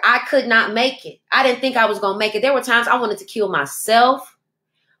where I could not make it, I didn't think I was going to make it. There were times I wanted to kill myself,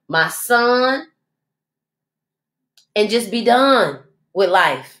 my son, and just be done with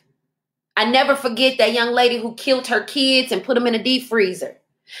life. I never forget that young lady who killed her kids and put them in a deep freezer.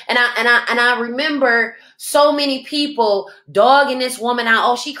 And I remember so many people dogging this woman out.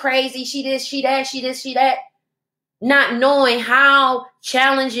 Oh, she crazy. She this, she that, she this, she that. Not knowing how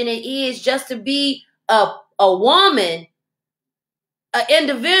challenging it is just to be a woman, an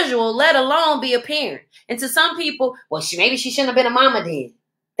individual, let alone be a parent. And to some people, well, maybe she shouldn't have been a mama then.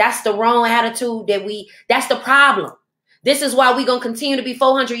 That's the wrong attitude that's the problem. This is why we're going to continue to be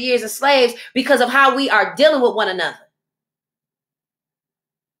 400 years of slaves, because of how we are dealing with one another.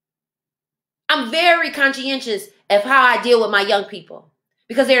 I'm very conscientious of how I deal with my young people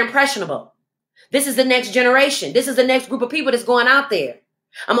because they're impressionable. This is the next generation. This is the next group of people that's going out there.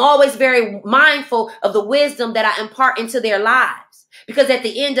 I'm always very mindful of the wisdom that I impart into their lives, because at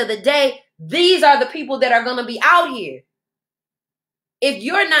the end of the day, these are the people that are going to be out here. If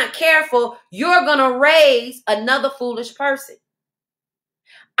you're not careful, you're going to raise another foolish person.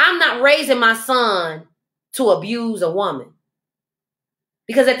 I'm not raising my son to abuse a woman,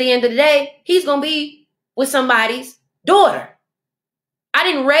 because at the end of the day, he's going to be with somebody's daughter. I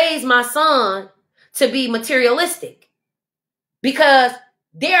didn't raise my son to be materialistic, because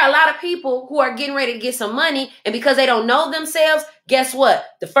there are a lot of people who are getting ready to get some money, and because they don't know themselves, guess what?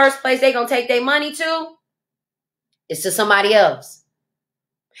 The first place they're going to take their money to is to somebody else.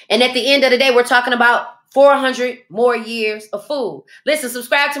 And at the end of the day, we're talking about 400 more years of food. Listen,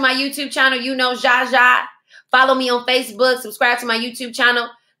 subscribe to my YouTube channel. You know Zsa Zsa. Follow me on Facebook. Subscribe to my YouTube channel.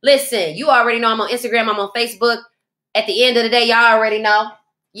 Listen, you already know I'm on Instagram. I'm on Facebook. At the end of the day, y'all already know.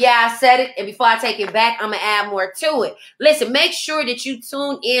 Yeah, I said it. And before I take it back, I'm going to add more to it. Listen, make sure that you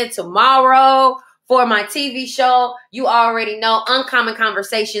tune in tomorrow for my TV show. You already know, Uncommon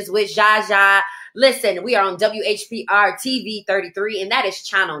Conversations with Zsa Zsa. Listen, we are on WHPR TV 33, and that is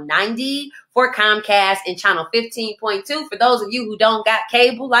channel 90 for Comcast and channel 15.2 for those of you who don't got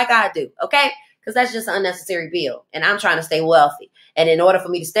cable like I do, okay? Because that's just an unnecessary bill, and I'm trying to stay wealthy. And in order for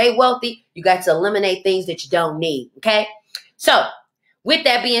me to stay wealthy, you got to eliminate things that you don't need, okay? So, with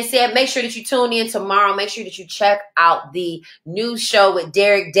that being said, make sure that you tune in tomorrow. Make sure that you check out the new show with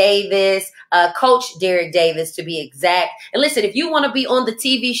Derek Davis, Coach Derek Davis to be exact. And listen, if you want to be on the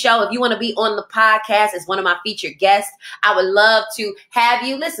TV show, if you want to be on the podcast as one of my featured guests, I would love to have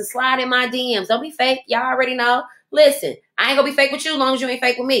you. Listen, slide in my DMs. Don't be fake. Y'all already know. Listen, I ain't going to be fake with you as long as you ain't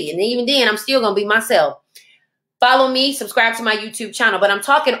fake with me. And even then, I'm still going to be myself. Follow me, subscribe to my YouTube channel. But I'm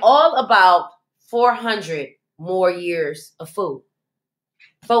talking all about 400 more years of food.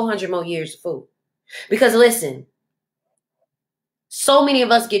 400 more years of food. Because listen, so many of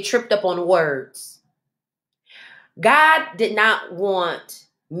us get tripped up on words. God did not want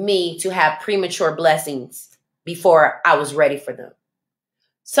me to have premature blessings before I was ready for them.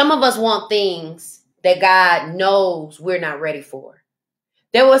 Some of us want things that God knows we're not ready for.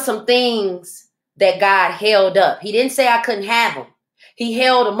 There were some things that God held up. He didn't say I couldn't have them. He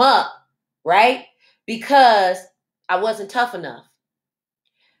held them up, right? because I wasn't tough enough.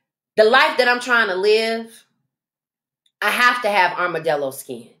 The life that I'm trying to live, I have to have armadillo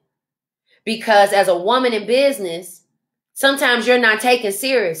skin. Because as a woman in business, sometimes you're not taken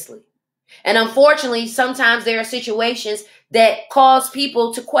seriously. And unfortunately, sometimes there are situations that cause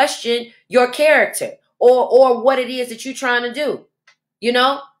people to question your character or what it is that you're trying to do. You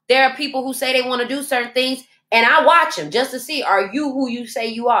know, there are people who say they want to do certain things, and I watch them just to see, are you who you say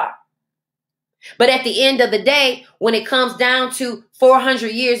you are? But at the end of the day, when it comes down to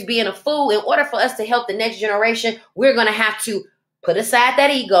 400 years being a fool, in order for us to help the next generation, we're going to have to put aside that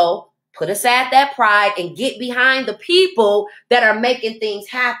ego, put aside that pride, and get behind the people that are making things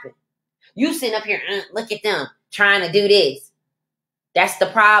happen. You sitting up here, look at them trying to do this. That's the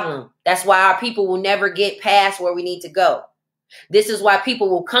problem. That's why our people will never get past where we need to go. This is why people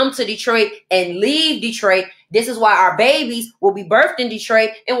will come to Detroit and leave Detroit. This is why our babies will be birthed in Detroit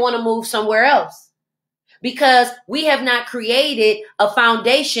and want to move somewhere else. Because we have not created a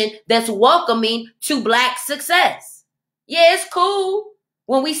foundation that's welcoming to Black success. Yeah, it's cool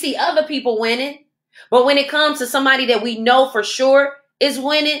when we see other people winning. But when it comes to somebody that we know for sure is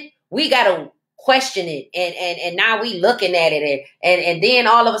winning, we got to question it. And now we looking at it. And then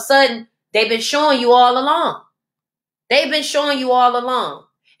all of a sudden, they've been showing you all along. They've been showing you all along.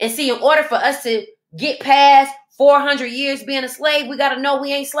 And see, in order for us to get past 400 years being a slave, we got to know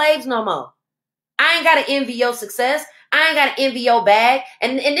we ain't slaves no more. I ain't got to envy your success. I ain't got to envy your bag.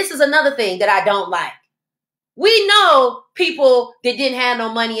 And this is another thing that I don't like. We know people that didn't have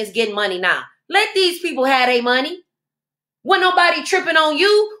no money is getting money now. Let these people have their money. Wasn't nobody tripping on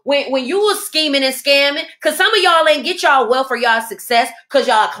you when you was scheming and scamming. Because some of y'all ain't get y'all wealth or y'all success because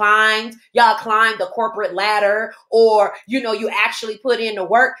y'all climbed the corporate ladder, or, you know, you actually put in the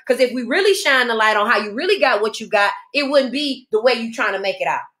work. Because if we really shine the light on how you really got what you got, it wouldn't be the way you trying to make it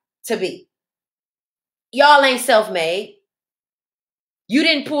out to be. Y'all ain't self-made. You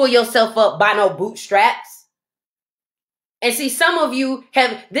didn't pull yourself up by no bootstraps. And see, some of you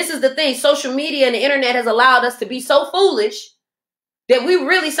have, this is the thing, social media and the internet has allowed us to be so foolish that we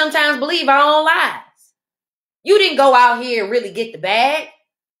really sometimes believe our own lies. You didn't go out here and really get the bag.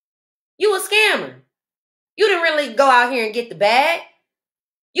 You a scammer. You didn't really go out here and get the bag.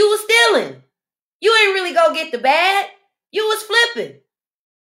 You was stealing. You ain't really go get the bag. You was flipping.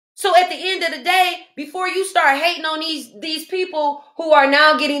 So at the end of the day, before you start hating on these people who are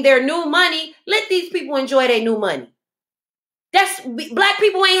now getting their new money, let these people enjoy their new money. Black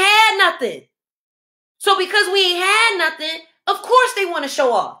people ain't had nothing. So because we ain't had nothing, of course they want to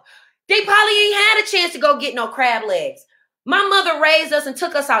show off. They probably ain't had a chance to go get no crab legs. My mother raised us and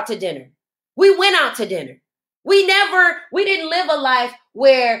took us out to dinner. We went out to dinner. We didn't live a life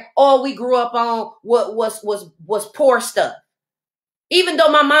where all we grew up on was poor stuff. Even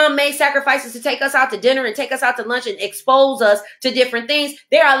though my mom made sacrifices to take us out to dinner and take us out to lunch and expose us to different things,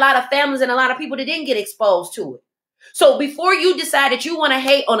 there are a lot of families and a lot of people that didn't get exposed to it. So before you decide that you want to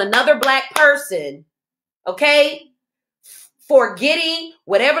hate on another Black person, okay, for getting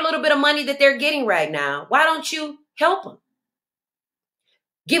whatever little bit of money that they're getting right now, why don't you help them?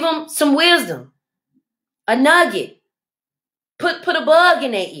 Give them some wisdom, a nugget, put a bug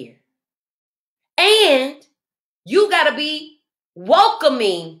in their ear. And you got to be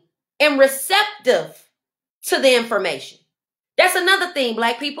welcoming and receptive to the information. That's another thing,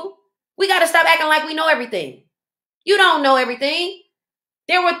 Black people. We got to stop acting like we know everything. You don't know everything.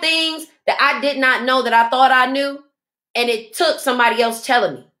 There were things that I did not know that I thought I knew, and it took somebody else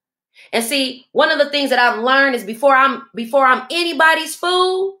telling me. And see, one of the things that I've learned is before I'm anybody's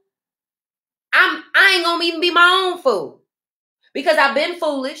fool, I ain't gonna even be my own fool. Because I've been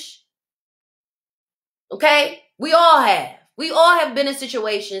foolish. Okay? We all have. We all have been in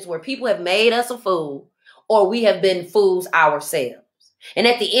situations where people have made us a fool, or we have been fools ourselves. And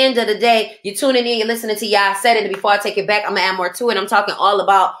at the end of the day, you're tuning in, you're listening to YALL. I said it, and before I take it back, I'm going to add more to it. I'm talking all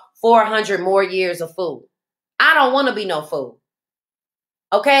about 400 more years of fool. I don't want to be no fool.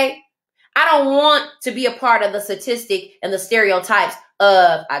 Okay? I don't want to be a part of the statistic and the stereotypes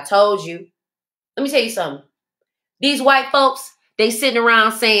of, I told you. Let me tell you something. These white folks, they sitting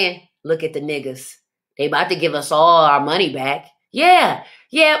around saying, look at the niggas. They about to give us all our money back. Yeah,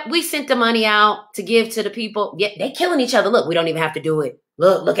 we sent the money out to give to the people. Yeah, they killing each other. Look, we don't even have to do it.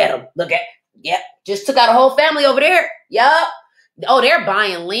 Look at them. Just took out a whole family over there. Yup. Oh, they're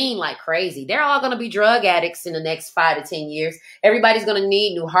buying lean like crazy. They're all going to be drug addicts in the next 5 to 10 years. Everybody's going to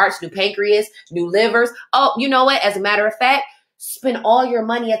need new hearts, new pancreas, new livers. Oh, you know what? As a matter of fact, spend all your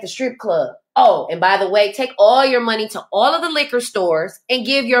money at the strip club. Oh, and by the way, take all your money to all of the liquor stores and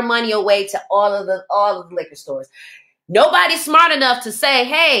give your money away to all of the liquor stores. Nobody's smart enough to say,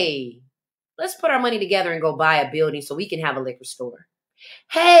 hey, let's put our money together and go buy a building so we can have a liquor store.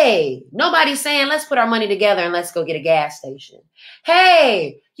 Hey, nobody's saying, let's put our money together and let's go get a gas station.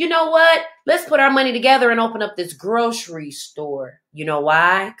 Hey, you know what? Let's put our money together and open up this grocery store. You know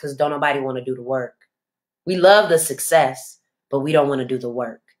why? Because don't nobody want to do the work. We love the success, but we don't want to do the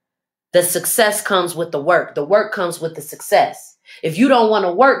work. The success comes with the work. The work comes with the success. If you don't want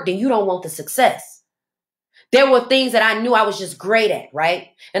to work, then you don't want the success. There were things that I knew I was just great at, right?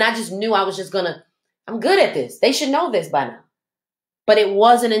 And I just knew I was just I'm good at this. They should know this by now. But it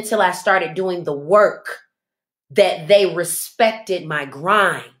wasn't until I started doing the work that they respected my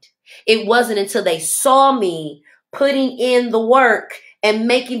grind. It wasn't until they saw me putting in the work and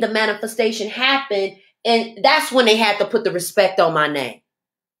making the manifestation happen. And that's when they had to put the respect on my name.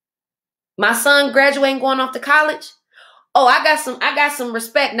 My son graduating, going off to college. Oh, I got some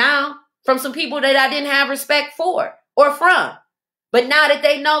respect now from some people that I didn't have respect for or from. But now that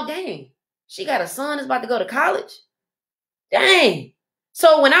they know, dang, she got a son that's about to go to college. Dang.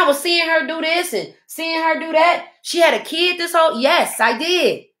 So when I was seeing her do this and seeing her do that, she had a kid yes, I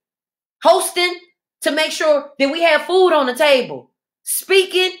did. Hosting to make sure that we have food on the table.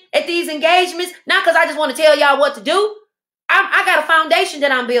 Speaking at these engagements, not because I just want to tell y'all what to do. I got a foundation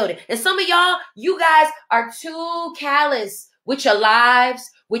that I'm building. And some of y'all, you guys are too callous with your lives,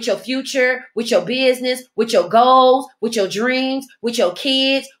 with your future, with your business, with your goals, with your dreams, with your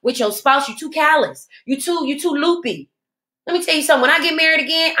kids, with your spouse. You too callous. You too loopy. Let me tell you something. When I get married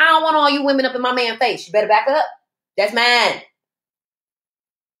again, I don't want all you women up in my man's face. You better back up. That's mine.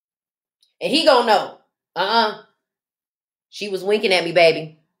 And he gonna know. She was winking at me,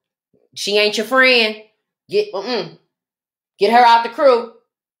 baby. She ain't your friend. Get her out the crew.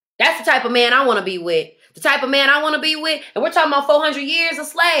 That's the type of man I want to be with. The type of man I want to be with. And we're talking about 400 years a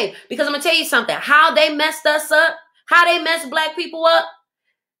slave. Because I'm going to tell you something. How they messed us up. How they messed black people up.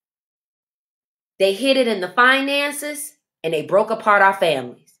 They hid it in the finances. And they broke apart our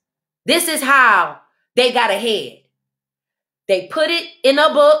families. This is how they got ahead. They put it in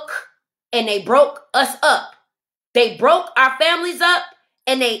a book. And they broke us up. They broke our families up.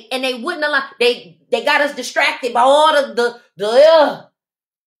 And they wouldn't allow. They got us distracted by all the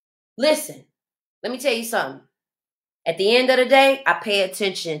Listen, let me tell you something. At the end of the day, I pay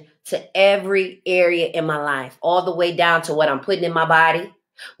attention to every area in my life, all the way down to what I'm putting in my body,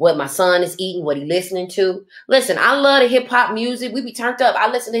 what my son is eating, what he listening to. Listen, I love the hip hop music. We be turned up.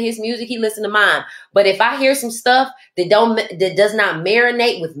 I listen to his music. He listen to mine. But if I hear some stuff that does not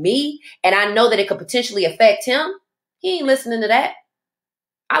marinate with me, and I know that it could potentially affect him, he ain't listening to that.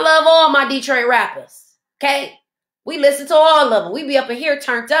 I love all my Detroit rappers. Okay. We listen to all of them. We be up in here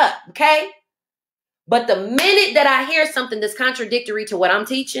turned up, okay? But the minute that I hear something that's contradictory to what I'm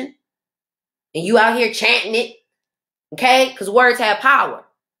teaching, and you out here chanting it, okay? Because words have power.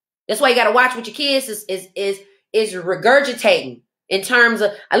 That's why you got to watch what your kids is regurgitating in terms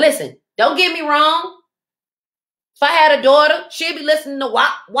of, listen, don't get me wrong. If I had a daughter, she'd be listening to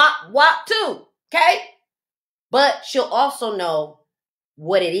wop, wop, wop too, okay? But she'll also know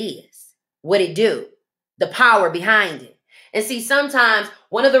what it is, what it do. The power behind it. And see, sometimes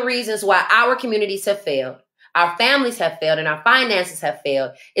one of the reasons why our communities have failed, our families have failed, and our finances have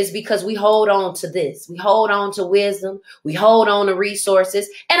failed is because we hold on to this. We hold on to wisdom. We hold on to resources.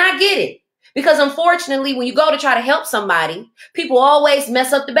 And I get it. Because unfortunately, when you go to try to help somebody, people always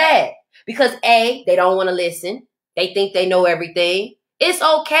mess up the bag. Because A, they don't want to listen. They think they know everything. It's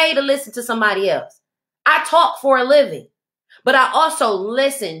okay to listen to somebody else. I talk for a living. But I also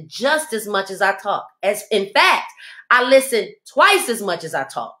listen just as much as I talk. As in fact, I listen twice as much as I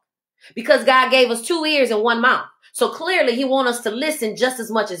talk. Because God gave us 2 ears and 1 mouth. So clearly he wants us to listen just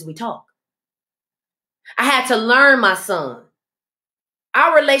as much as we talk. I had to learn my son.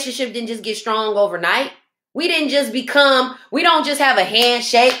 Our relationship didn't just get strong overnight. We don't just have a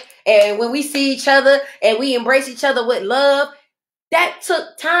handshake. And when we see each other and we embrace each other with love, that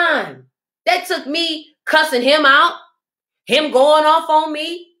took time. That took me cussing him out. Him going off on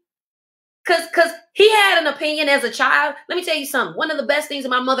me. Cause he had an opinion as a child. Let me tell you something. One of the best things that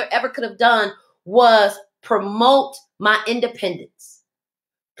my mother ever could have done was promote my independence.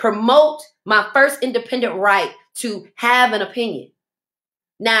 Promote my first independent right to have an opinion.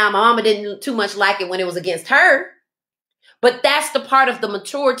 Now, my mama didn't too much like it when it was against her. But that's the part of the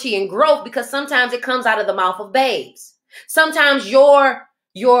maturity and growth, because sometimes it comes out of the mouth of babes. Sometimes your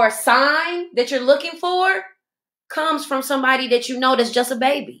sign that you're looking for comes from somebody that you know that's just a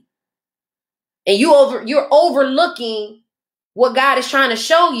baby. And you're overlooking what God is trying to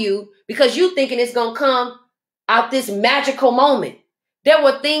show you because you thinking it's going to come out this magical moment. There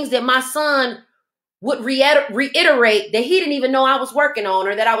were things that my son would reiterate that he didn't even know I was working on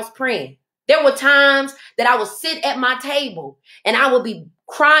or that I was praying. There were times that I would sit at my table and I would be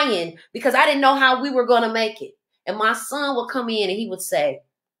crying because I didn't know how we were going to make it. And my son would come in and he would say,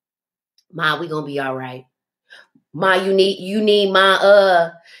 Ma, we going to be all right. Ma, you need my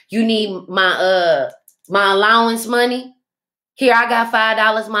allowance money. Here, I got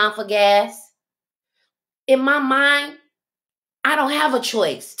 $5, Mom, for gas. In my mind, I don't have a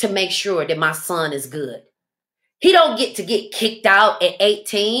choice to make sure that my son is good. He don't get to get kicked out at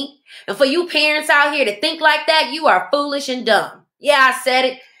 18. And for you parents out here to think like that, you are foolish and dumb. Yeah, I said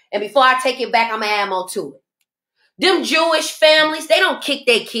it. And before I take it back, I'm going to add more to it. Them Jewish families, they don't kick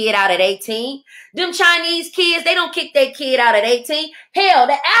their kid out at 18. Them Chinese kids, they don't kick their kid out at 18. Hell,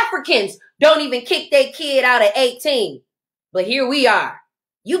 the Africans don't even kick their kid out at 18. But here we are.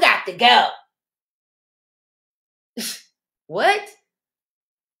 You got to go. What?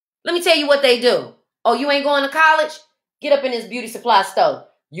 Let me tell you what they do. Oh, you ain't going to college? Get up in this beauty supply store.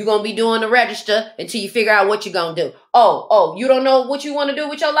 You're going to be doing the register until you figure out what you're going to do. Oh, you don't know what you want to do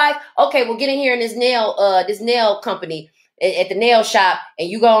with your life? Okay, well, get in here in this nail company at the nail shop, and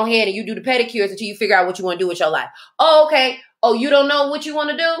you go ahead and you do the pedicures until you figure out what you want to do with your life. Oh, okay. Oh, you don't know what you want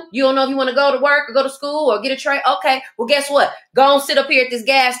to do? You don't know if you want to go to work or go to school or get a trade? Okay, well, guess what? Go and sit up here at this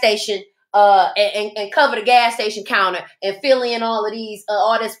gas station and cover the gas station counter and fill in all of these,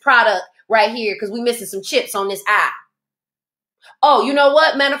 all this product right here because we missing some chips on this aisle. Oh, you know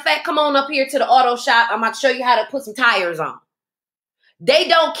what? Matter of fact, come on up here to the auto shop. I'm about to show you how to put some tires on. They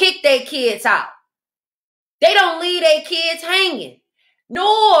don't kick their kids out. They don't leave their kids hanging.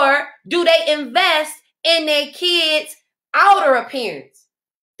 Nor do they invest in their kids' outer appearance.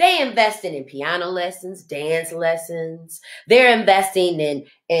 They invested in piano lessons, dance lessons. They're investing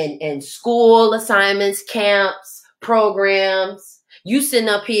in school assignments, camps, programs. You sitting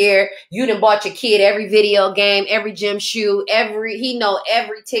up here, you done bought your kid every video game, every gym shoe, he know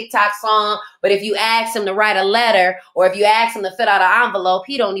every TikTok song. But if you ask him to write a letter or if you ask him to fill out an envelope,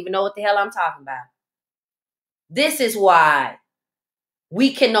 he don't even know what the hell I'm talking about. This is why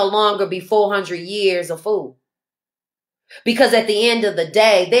we can no longer be 400 years of fool. Because at the end of the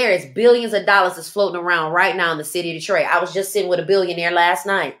day, there is billions of dollars that's floating around right now in the city of Detroit. I was just sitting with a billionaire last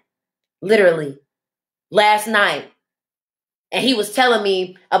night. Literally. Last night. And he was telling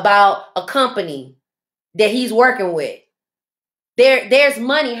me about a company that he's working with. There's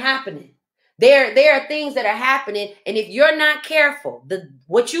money happening. There are things that are happening. And if you're not careful,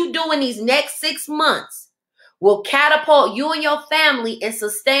 what you do in these next 6 months will catapult you and your family and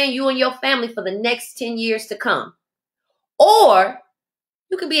sustain you and your family for the next 10 years to come. Or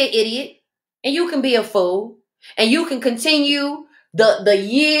you can be an idiot and you can be a fool and you can continue the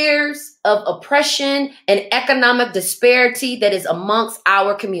years of oppression and economic disparity that is amongst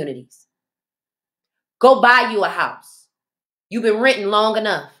our communities. Go buy you a house. You've been renting long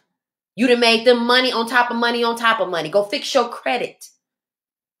enough. You done made them money on top of money on top of money. Go fix your credit.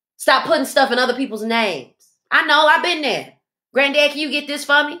 Stop putting stuff in other people's names. I know, I've been there. Granddad, can you get this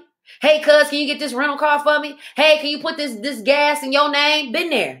for me? Hey, cuz, can you get this rental car for me? Hey, can you put this gas in your name? Been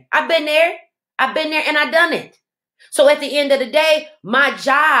there. I've been there. I've been there and I've done it. So at the end of the day, my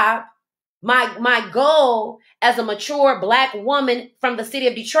job, my goal as a mature Black woman from the city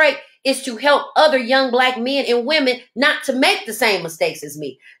of Detroit is to help other young Black men and women not to make the same mistakes as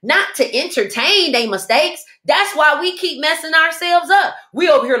me, not to entertain their mistakes. That's why we keep messing ourselves up. We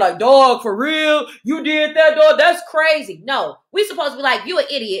over here like, dog, for real? You did that, dog? That's crazy. No, we supposed to be like, you an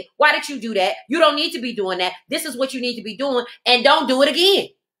idiot. Why did you do that? You don't need to be doing that. This is what you need to be doing and don't do it again.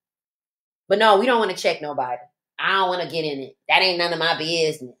 But no, we don't want to check nobody. I don't want to get in it. That ain't none of my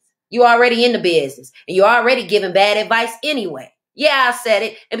business. You already in the business and you're already giving bad advice anyway. Yeah, I said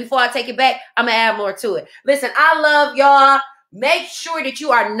it. And before I take it back, I'm going to add more to it. Listen, I love y'all. Make sure that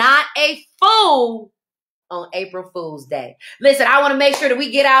you are not a fool on April Fool's Day. Listen, I want to make sure that we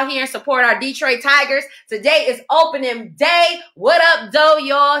get out here and support our Detroit Tigers. Today is opening day. What up, though,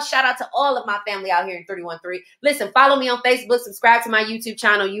 y'all? Shout out to all of my family out here in 313. Listen, follow me on Facebook. Subscribe to my YouTube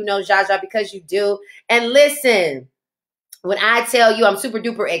channel. You know Zsa Zsa because you do. And listen, when I tell you I'm super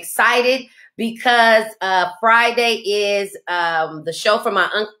duper excited because Friday is the show for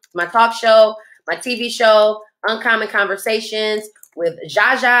my talk show, my TV show, Uncommon Conversations with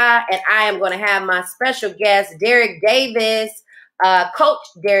Zsa Zsa, and I am going to have my special guest, Derek Davis, Coach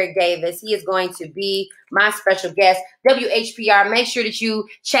Derek Davis. He is going to be my special guest. WHPR, make sure that you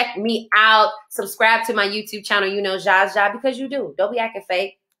check me out. Subscribe to my YouTube channel, you know Zsa Zsa, because you do. Don't be acting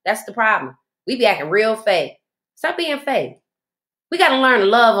fake. That's the problem. We be acting real fake. Stop being fake. We got to learn to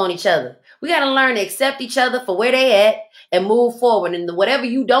love on each other. We got to learn to accept each other for where they at and move forward. And whatever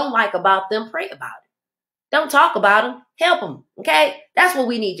you don't like about them, pray about it. Don't talk about them. Help them. Okay? That's what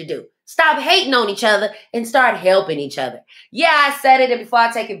we need to do. Stop hating on each other and start helping each other. Yeah, I said it, and before I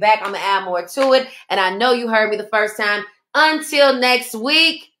take it back, I'm going to add more to it. And I know you heard me the first time. Until next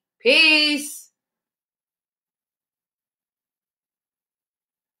week, peace.